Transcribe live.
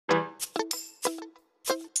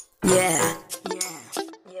Yeah.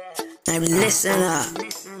 Now listen up.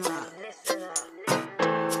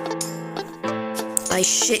 I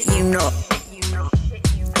shit you not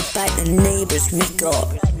about the neighbours we got.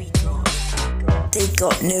 They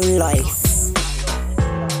got no life.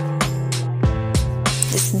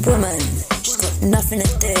 This woman, she's got nothing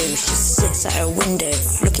to do. She sits at her window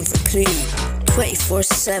looking for clue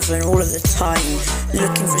 24/7 all of the time,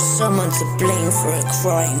 looking for someone to blame for a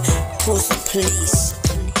crime. Calls the police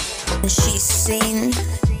and she's seen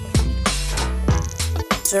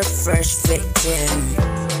her first victim.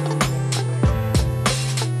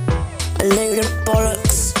 A load of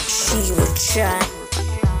bollocks, she will chat.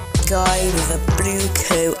 Guy with a blue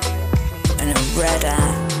coat and a red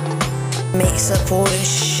hat makes up all this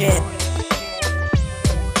shit,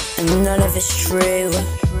 and none of it's true,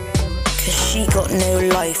 cause she got no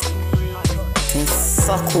life and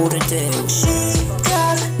fuck all to do. She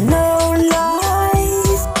got no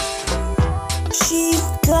life. She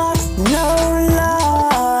got no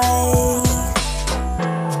life.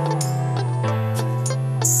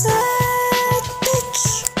 Sad bitch,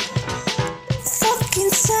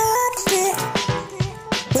 fucking sad bitch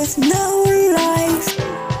with no life.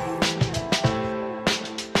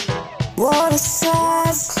 What a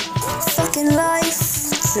sad fucking life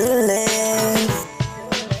to live.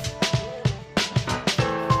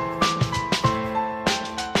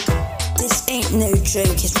 This ain't no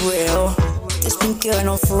joke, it's real. It's been going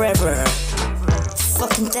on forever.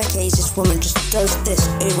 Fucking decades, this woman just does this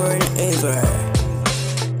over and over.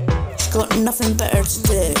 She's got nothing better to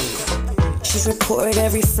do. She's reported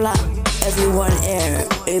every flat, everyone air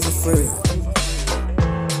over through.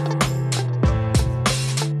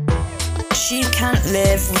 She can't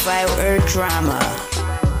live without her drama.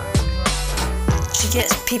 She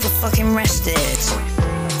gets people fucking arrested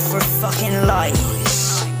for fucking lies.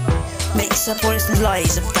 Makes up all these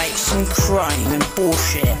lies about some crime and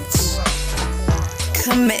bullshit.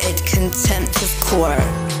 Committed contempt of court.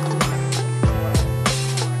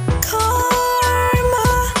 Karma,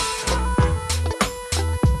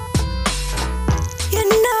 you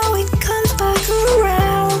know it comes back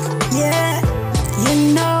around. Yeah, you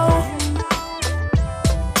know.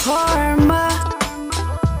 Karma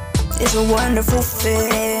is a wonderful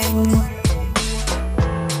thing.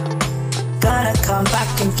 Gonna come back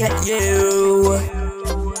and get you.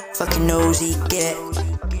 Fucking nosy, get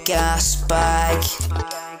gas bag.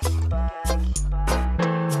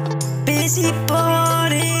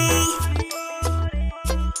 Busybody,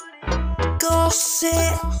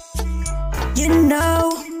 gossip, you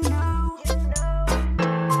know.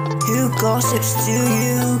 Who gossips to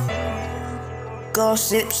you?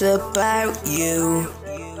 Gossips about you.